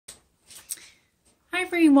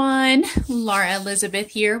everyone, Laura Elizabeth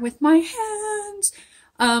here with my hands.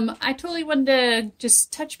 I totally wanted to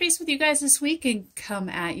just touch base with you guys this week and come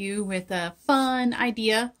at you with a fun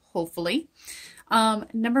idea, hopefully.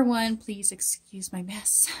 Number one, please excuse my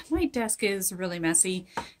mess. My desk is really messy,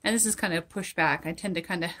 and this is kind of pushed back. I tend to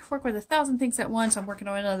kind of work with 1,000 things at once. I'm working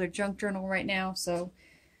on another junk journal right now, so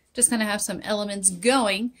just kind of have some elements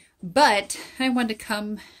going. But I wanted to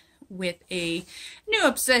come with a new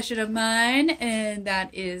obsession of mine, and that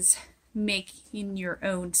is making your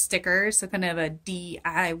own stickers. So kind of a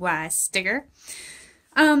DIY sticker.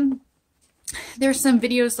 There's some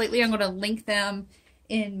videos lately, I'm going to link them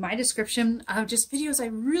in my description of just videos I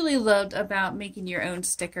really loved about making your own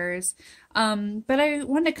stickers. But I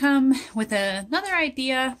wanted to come with another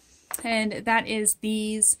idea, and that is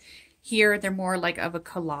these here. They're more like of a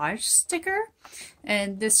collage sticker,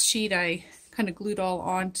 and this sheet I kind of glued all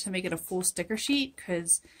on to make it a full sticker sheet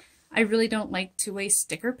because I really don't like to waste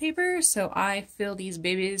sticker paper, so I fill these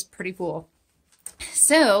babies pretty full.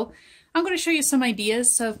 So I'm going to show you some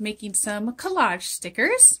ideas of making some collage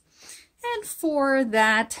stickers. And for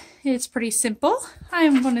that, it's pretty simple.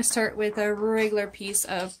 I'm going to start with a regular piece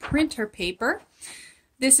of printer paper.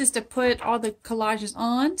 This is to put all the collages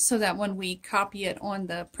on so that when we copy it on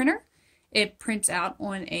the printer, it prints out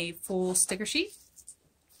on a full sticker sheet.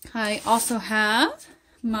 I also have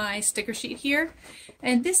my sticker sheet here,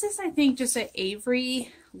 and this is, I think, just an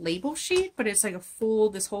Avery label sheet, but it's like a full,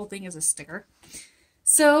 this whole thing is a sticker.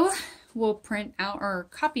 So we'll print out or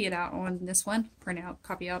copy it out on this one. Print out,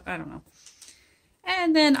 copy out, I don't know.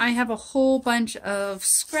 And then I have a whole bunch of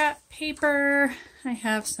scrap paper. I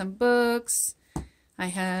have some books. I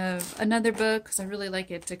have another book because I really like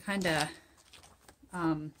it to kind of,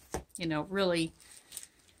 you know, really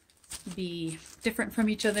be different from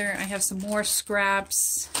each other. I have some more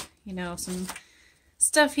scraps, you know, some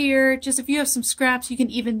stuff here. Just if you have some scraps, you can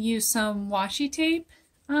even use some washi tape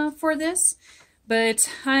for this, but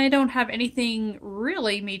I don't have anything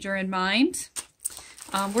really major in mind.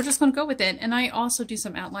 We're just going to go with it, and I also do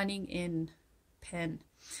some outlining in pen.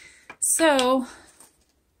 So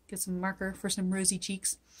get some marker for some rosy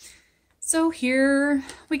cheeks. So here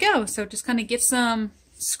we go. So just kind of get some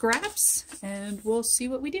scraps and we'll see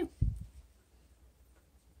what we do.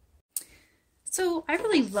 So I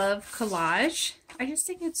really love collage. I just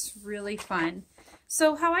think it's really fun.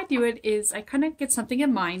 So how I do it is I kind of get something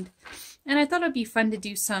in mind, and I thought it'd be fun to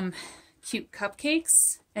do some cute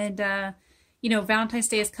cupcakes. And you know, Valentine's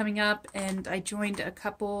Day is coming up, and I joined a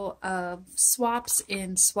couple of swaps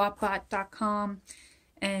in swapbot.com,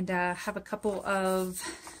 and have a couple of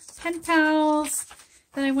pen pals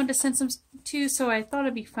that I wanted to send some to, so I thought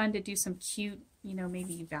it'd be fun to do some cute, you know,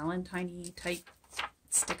 maybe Valentine-y type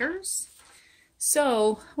stickers.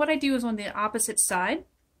 So what I do is on the opposite side,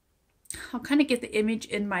 I'll kind of get the image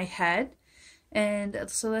in my head. And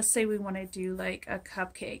so let's say we want to do like a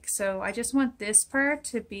cupcake. So I just want this part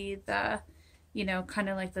to be the, you know, kind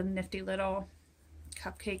of like the nifty little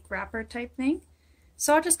cupcake wrapper type thing.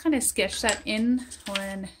 So I'll just kind of sketch that in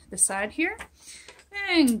on the side here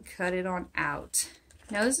and cut it on out.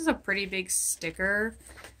 Now this is a pretty big sticker,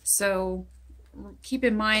 so keep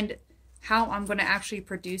in mind how I'm going to actually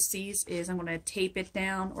produce these is I'm going to tape it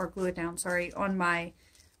down, or glue it down, sorry, on my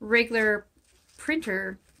regular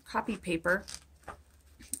printer copy paper,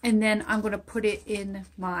 and then I'm going to put it in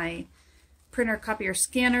my printer copier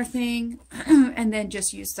scanner thing and then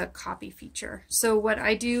just use the copy feature. So what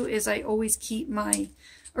I do is I always keep my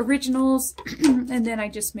originals and then I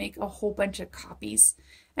just make a whole bunch of copies,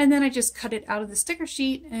 and then I just cut it out of the sticker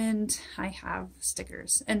sheet and I have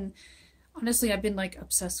stickers. And honestly, I've been like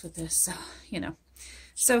obsessed with this, so you know.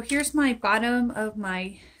 So here's my bottom of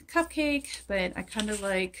my cupcake, but I kind of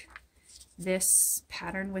like this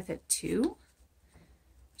pattern with it too,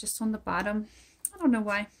 just on the bottom. I don't know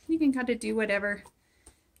why. You can kind of do whatever,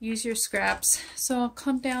 use your scraps. So I'll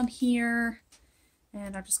come down here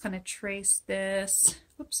and I'll just kind of trace this.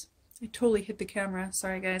 Whoops, I totally hit the camera.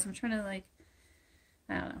 Sorry guys, I'm trying to like,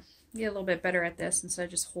 I don't know, get a little bit better at this instead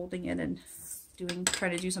of just holding it and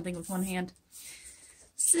trying to do something with one hand.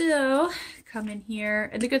 So come in here,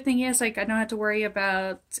 and the good thing is like I don't have to worry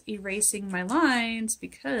about erasing my lines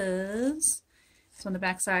because it's on the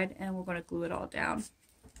back side, and we're going to glue it all down.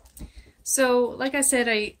 So like I said,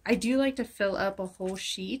 I do like to fill up a whole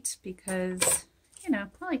sheet because, you know,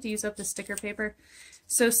 I like to use up the sticker paper.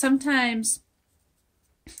 So sometimes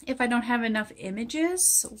if I don't have enough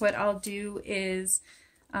images, what I'll do is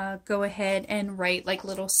go ahead and write like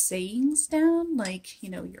little sayings down, like, you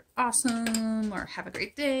know, you're awesome, or have a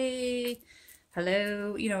great day,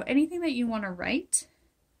 hello, you know, anything that you want to write.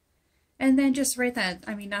 And then just write that.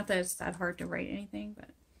 I mean, not that it's that hard to write anything,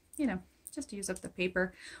 but you know, just use up the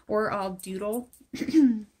paper. Or I'll doodle.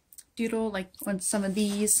 Doodle like on some of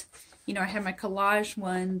these. You know, I have my collage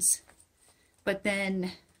ones, but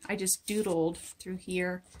then I just doodled through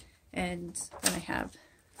here, and then I have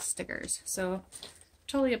stickers. So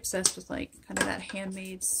totally obsessed with like kind of that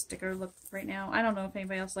handmade sticker look right now. I don't know if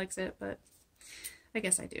anybody else likes it, but I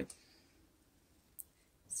guess I do.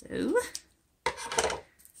 So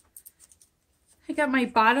I got my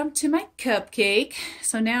bottom to my cupcake.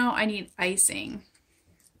 So now I need icing.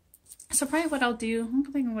 So probably what I'll do,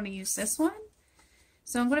 I think I'm going to use this one.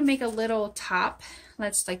 So I'm going to make a little top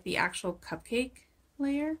that's like the actual cupcake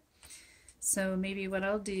layer. So maybe what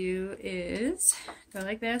I'll do is go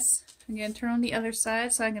like this. I'm going to turn on the other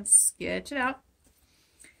side so I can sketch it out.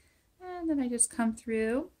 And then I just come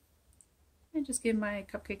through and just give my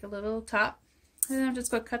cupcake a little top. And then I'm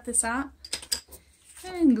just going to cut this out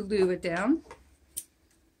and glue it down.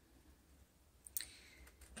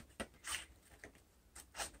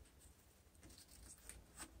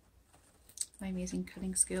 My amazing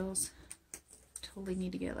cutting skills. Totally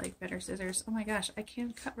need to get like better scissors. Oh my gosh, I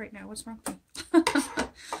can't cut right now. What's wrong with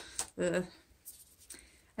me?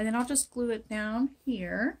 And then I'll just glue it down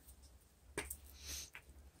here.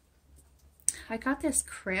 I got this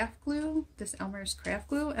craft glue, this Elmer's craft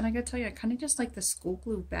glue, and I gotta tell you, I kind of just like the school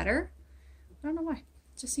glue better. I don't know why.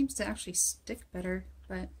 It just seems to actually stick better,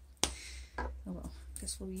 but oh well.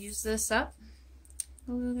 Guess we'll use this up.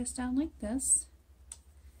 Glue this down like this.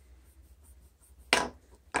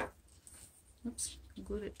 Oops, I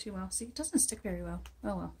glued it too well. See, it doesn't stick very well.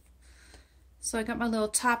 Oh well. So I got my little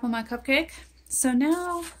top on my cupcake. So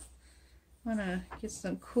now I'm gonna get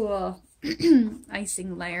some cool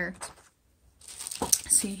icing layer.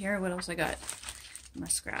 See here, what else I got? My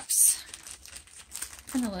scraps.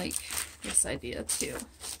 Kind of like this idea too.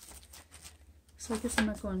 So I guess I'm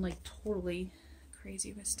not going like totally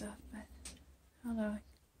crazy with stuff, but I don't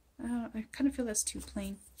know. I kind of feel that's too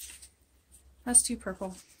plain. That's too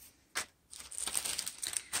purple.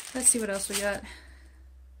 Let's see what else we got.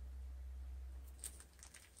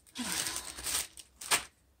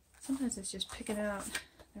 Sometimes it's just picking out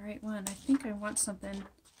the right one. I think I want something.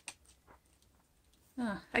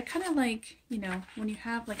 I kind of like, you know, when you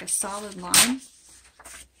have like a solid line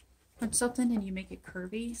on something and you make it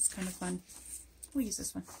curvy. It's kind of fun. We'll use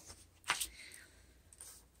this one.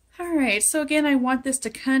 Alright, so again, I want this to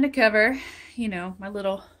kind of cover, you know, my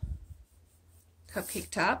little cupcake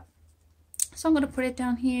top. So I'm going to put it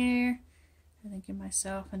down here and then give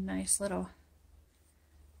myself a nice little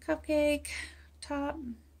cupcake top.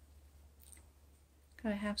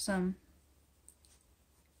 Gotta have some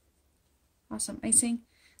awesome icing.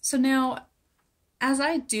 So now as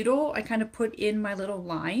I doodle, I kind of put in my little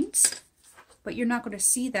lines, but you're not going to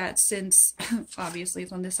see that since obviously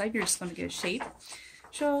it's on this side. You're just going to get a shape.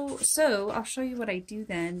 So I'll show you what I do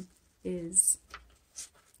then is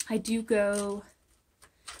I do go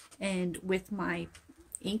and with my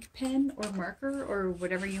ink pen or marker or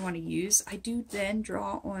whatever you want to use, I do then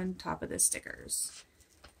draw on top of the stickers.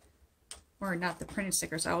 Or not the printed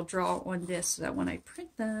stickers, I'll draw on this so that when I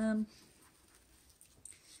print them,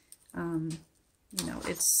 you know,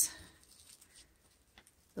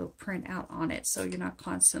 they'll print out on it, so you're not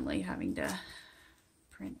constantly having to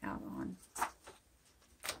print out on.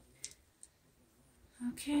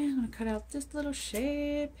 Okay, I'm going to cut out this little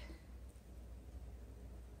shape.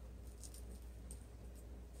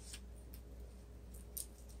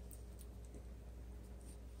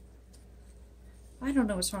 I don't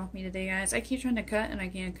know what's wrong with me today, guys. I keep trying to cut and I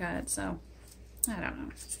can't cut, so I don't know.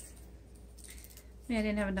 Maybe I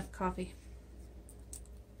didn't have enough coffee.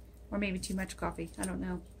 Or maybe too much coffee. I don't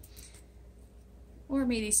know. Or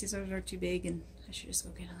maybe these scissors are too big and I should just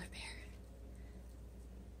go get another pair.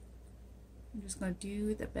 I'm just going to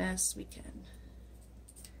do the best we can.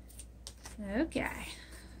 Okay.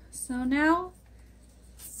 So now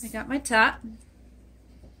I got my top.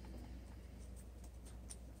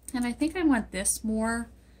 And I think I want this more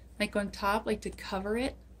like on top, like to cover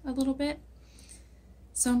it a little bit.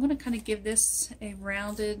 So I'm going to kind of give this a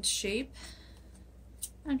rounded shape.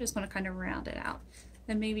 I'm just going to kind of round it out.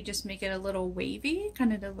 Then maybe just make it a little wavy,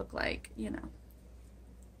 kind of to look like, you know,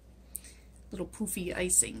 little poofy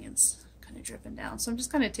icing is kind of dripping down. So I'm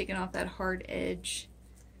just kind of taking off that hard edge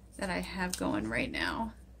that I have going right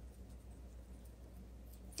now.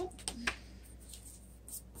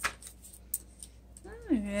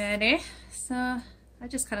 Alrighty, so I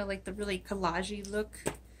just kind of like the really collagey look.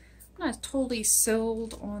 I'm not totally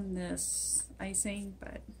sold on this icing,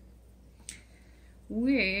 but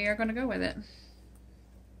we are going to go with it.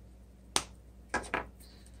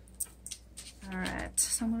 Alright,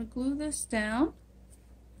 so I'm going to glue this down.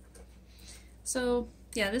 So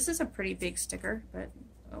yeah, this is a pretty big sticker, but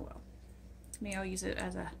oh well. Maybe I'll use it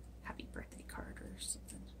as a happy birthday card or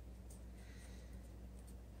something.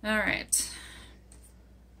 Alright.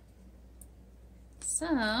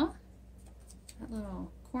 So, that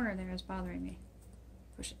little corner there is bothering me.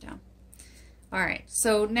 Push it down. Alright,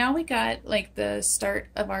 so now we got like the start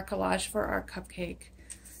of our collage for our cupcake.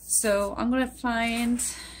 So I'm going to find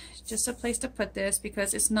just a place to put this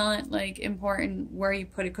because it's not like important where you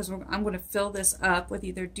put it, because I'm going to fill this up with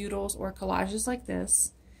either doodles or collages like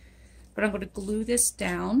this. But I'm going to glue this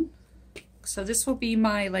down. So this will be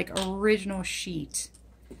my like original sheet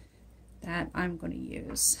that I'm going to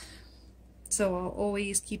use. So I'll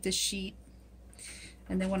always keep this sheet,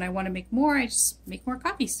 and then when I want to make more, I just make more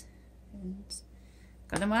copies and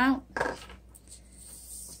cut them out.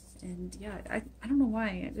 And yeah, I don't know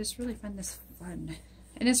why, I just really find this fun.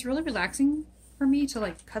 And it's really relaxing for me to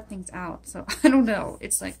like cut things out. So I don't know,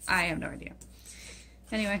 it's like, I have no idea.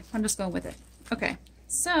 Anyway, I'm just going with it. Okay,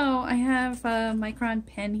 so I have a micron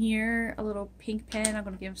pen here, a little pink pen. I'm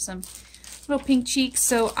going to give some little pink cheeks.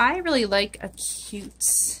 So I really like a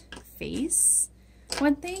cute face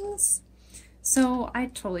on things. So I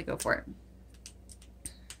totally go for it.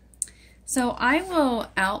 So I will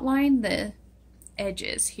outline the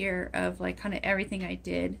edges here of like kind of everything I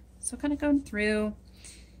did. So kind of going through,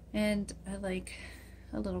 and I like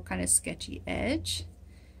a little kind of sketchy edge.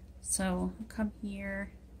 So I'll come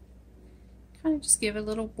here, kind of just give a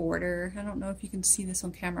little border. I don't know if you can see this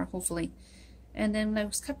on camera, hopefully. And then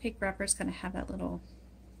those cupcake wrappers kind of have that little,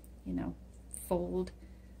 you know, fold.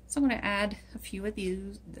 So I'm going to add a few of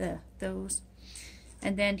those.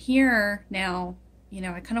 And then here now, you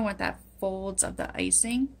know, I kind of want that folds of the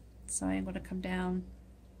icing. So I'm going to come down,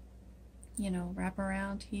 you know, wrap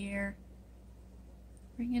around here,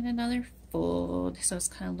 bring in another fold. So it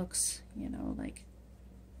kind of looks, you know, like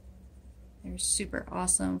there's super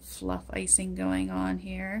awesome fluff icing going on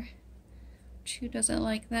here. Who doesn't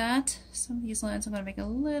like that? Some of these lines I'm going to make a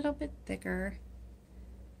little bit thicker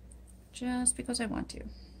just because I want to.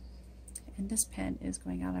 And this pen is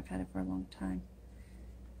going out. I've had it for a long time.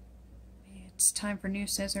 It's time for new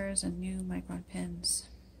scissors and new micron pens.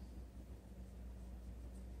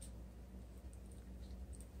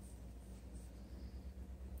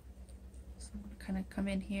 So I'm going to kind of come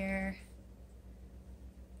in here,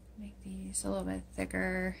 make these a little bit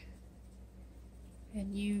thicker.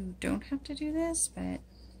 And you don't have to do this, but I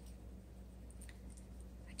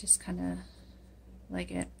just kind of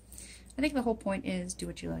like it. I think the whole point is do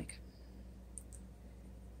what you like.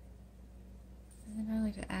 And then I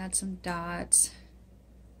like to add some dots.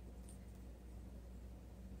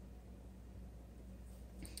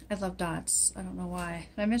 I love dots. I don't know why.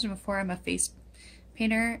 I mentioned before I'm a face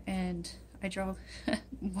painter, and I draw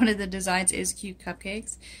one of the designs is cute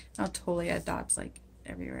cupcakes. I'll totally add dots like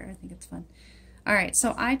everywhere. I think it's fun. Alright,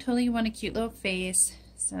 so I totally want a cute little face,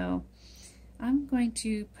 so I'm going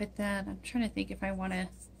to put that, I'm trying to think if I want to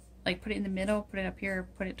like put it in the middle, put it up here,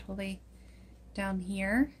 put it totally down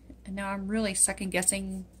here. And now I'm really second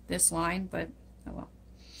guessing this line, but oh well.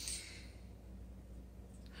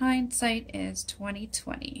 Hindsight is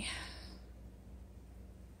 20/20.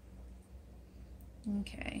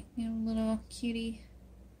 Okay, you know, little cutie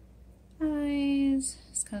eyes.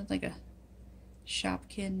 It's kind of like a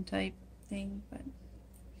Shopkin type thing, but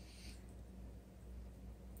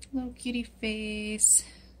little cutie face,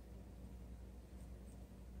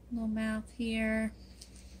 little mouth here.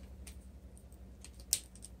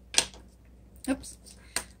 Oops,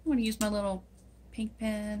 I want to use my little pink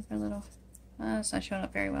pen for a little, it's not showing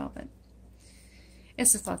up very well, but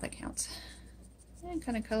it's the thought that counts. And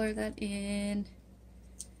kind of color that in.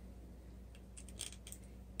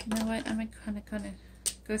 You know what, I'm gonna kind of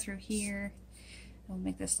go through here. We'll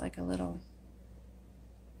make this like a little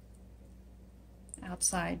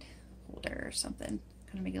outside holder or something.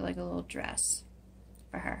 Kind of make it like a little dress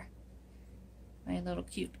for her. My little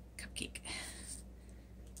cute cupcake.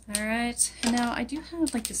 Alright, and now I do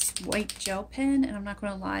have like this white gel pen, and I'm not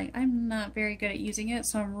going to lie, I'm not very good at using it,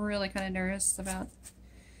 so I'm really kind of nervous about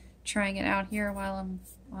trying it out here while I'm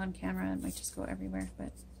on camera. It might just go everywhere,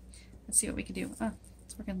 but let's see what we can do. Oh,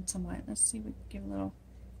 it's working somewhat. Let's see if we can give a little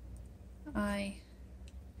eye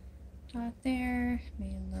dot there,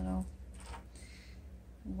 maybe a little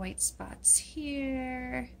white spots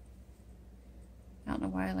here. I don't know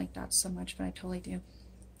why I like dots so much, but I totally do.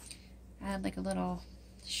 Add like a little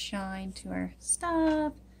shine to our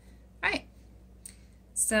stuff. Alright,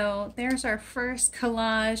 so there's our first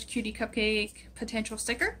collage cutie cupcake potential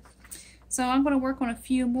sticker. So I'm going to work on a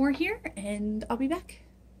few more here, and I'll be back.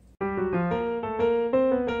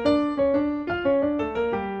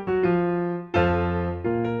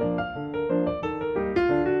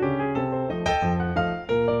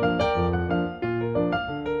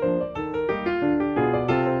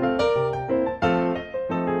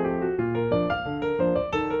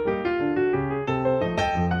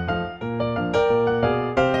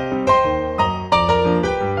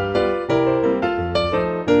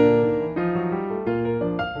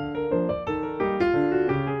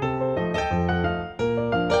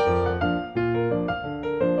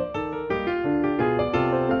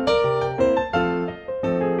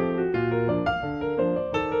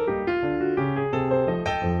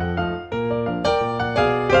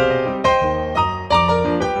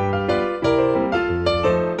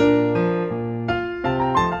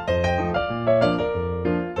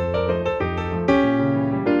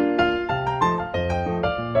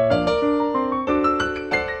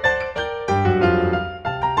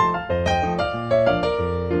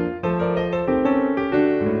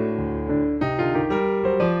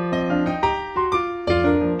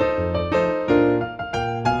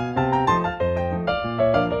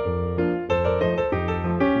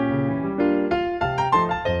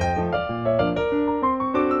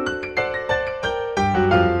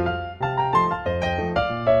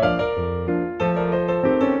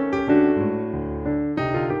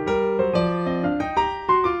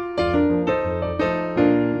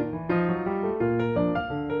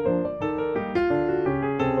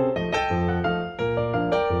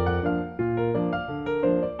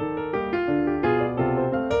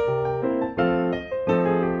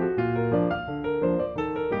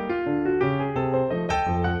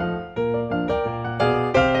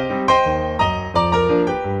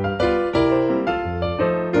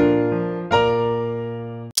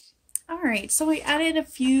 Alright, so I added a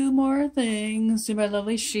few more things to my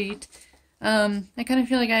lovely sheet. I kind of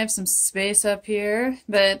feel like I have some space up here,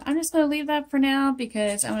 but I'm just going to leave that for now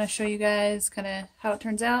because I want to show you guys kind of how it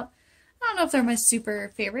turns out. I don't know if they're my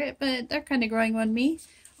super favorite, but they're kind of growing on me.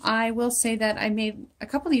 I will say that I made a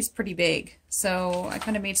couple of these pretty big, so I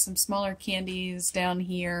kind of made some smaller candies down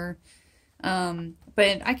here,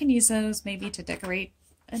 but I can use those maybe to decorate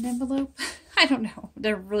an envelope. I don't know.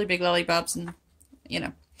 They're really big lollipops and, you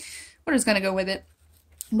know, we're just going to go with it.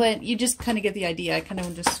 But you just kind of get the idea. I kind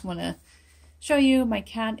of just want to show you. My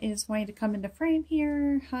cat is wanting to come into frame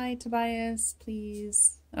here. Hi, Tobias,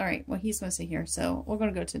 please. All right, well, he's going to sit here, so we're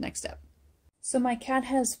going to go to the next step. So my cat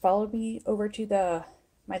has followed me over to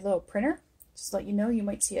my little printer. Just to let you know, you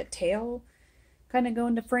might see a tail kind of go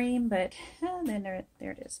into frame, but then there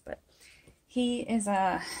it is. But he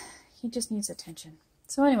just needs attention.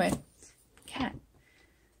 So anyway, cat.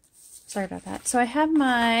 Sorry about that. So I have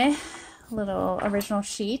my little original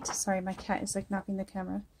sheet. Sorry, my cat is like knocking the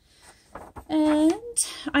camera. And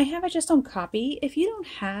I have it just on copy. If you don't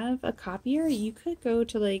have a copier, you could go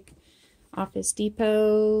to like Office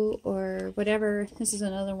Depot or whatever. This is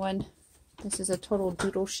another one. This is a total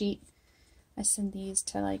doodle sheet. I send these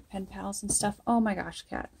to like pen pals and stuff. Oh my gosh,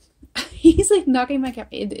 cat. He's like knocking my cat.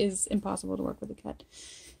 It is impossible to work with a cat.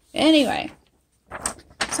 Anyway,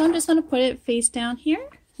 so I'm just going to put it face down here.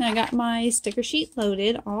 And I got my sticker sheet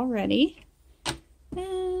loaded already.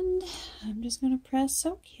 And I'm just going to press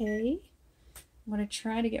OK. I'm going to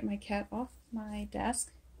try to get my cat off my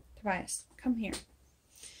desk. Tobias, come here.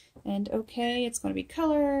 And OK, it's going to be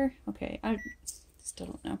color. Okay, I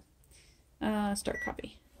still don't know. Start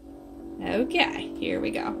copy. Okay, here we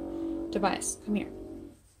go. Tobias, come here.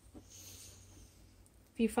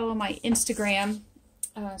 If you follow my Instagram,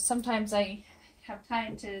 sometimes I have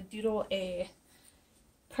time to doodle a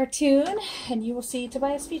cartoon, and you will see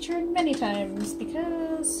Tobias featured many times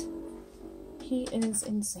because he is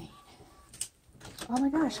insane. Oh my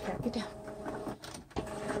gosh, cat, get down.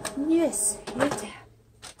 Yes, get down.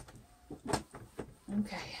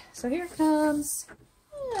 Okay, so here it comes.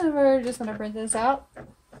 And we're just going to print this out,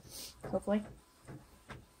 hopefully.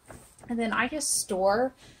 And then I just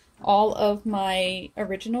store all of my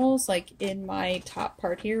originals like in my top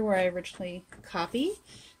part here where I originally copy.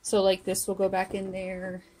 So like this will go back in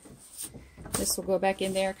there. This will go back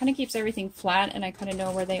in there. Kind of keeps everything flat and I kind of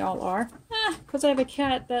know where they all are. Because I have a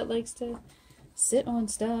cat that likes to sit on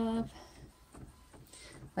stuff.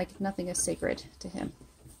 Like nothing is sacred to him.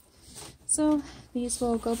 So these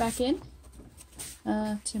will go back in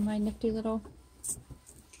to my nifty little...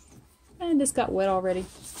 And this got wet already.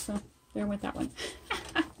 So there went that one.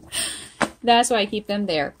 That's why I keep them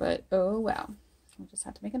there. But oh wow. We'll just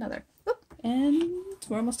have to make another. Oop, and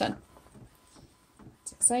we're almost done.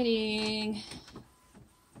 It's exciting.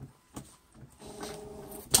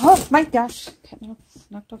 Oh my gosh. Cat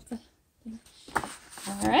knocked off the thing.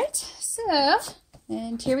 Alright, so,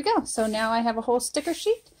 and here we go. So now I have a whole sticker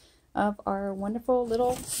sheet of our wonderful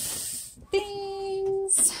little things.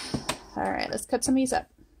 Alright, let's cut some of these up.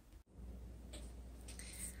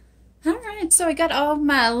 Alright, so I got all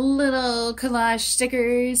my little collage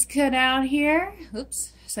stickers cut out here.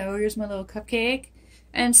 Oops. So here's my little cupcake.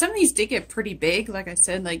 And some of these did get pretty big, like I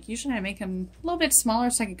said. Like usually I make them a little bit smaller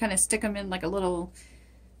so I can kind of stick them in like a little,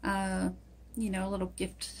 you know, a little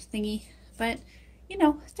gift thingy. But, you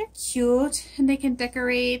know, they're cute and they can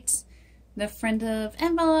decorate the front of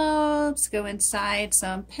envelopes, go inside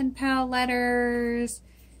some pen pal letters.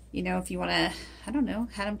 You know, if you want to, I don't know,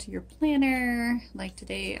 add them to your planner. Like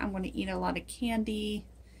today, I'm going to eat a lot of candy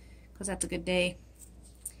because that's a good day.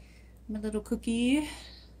 My little cookie.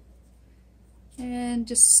 And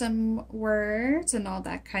just some words and all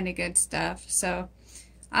that kind of good stuff. So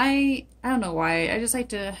I don't know why. I just like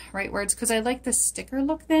to write words because I like the sticker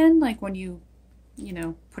look then. Like when you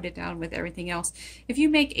know, put it down with everything else. If you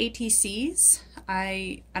make ATCs,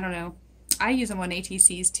 I don't know. I use them on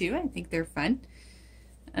ATCs too. I think they're fun.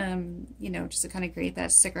 You know, just to kind of create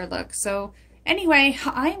that sticker look. So anyway,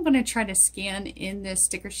 I am going to try to scan in this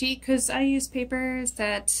sticker sheet because I use papers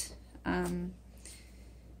that,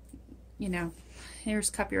 you know,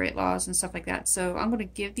 there's copyright laws and stuff like that. So I'm going to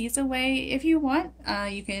give these away if you want.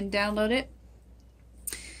 You can download it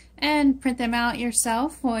and print them out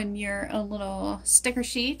yourself on your own little sticker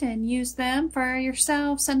sheet and use them for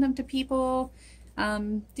yourself, send them to people,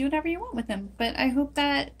 do whatever you want with them. But I hope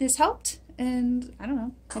that this helped. And I don't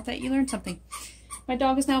know, hope that you learned something. My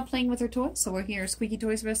dog is now playing with her toys, so we'll hear squeaky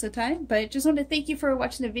toys the rest of the time. But just want to thank you for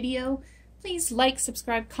watching the video. Please like,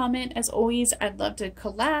 subscribe, comment. As always, I'd love to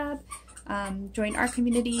collab. join our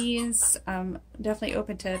communities. Definitely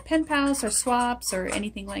open to pen pals or swaps or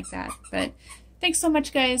anything like that. But thanks so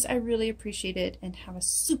much, guys. I really appreciate it, and have a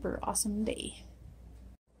super awesome day.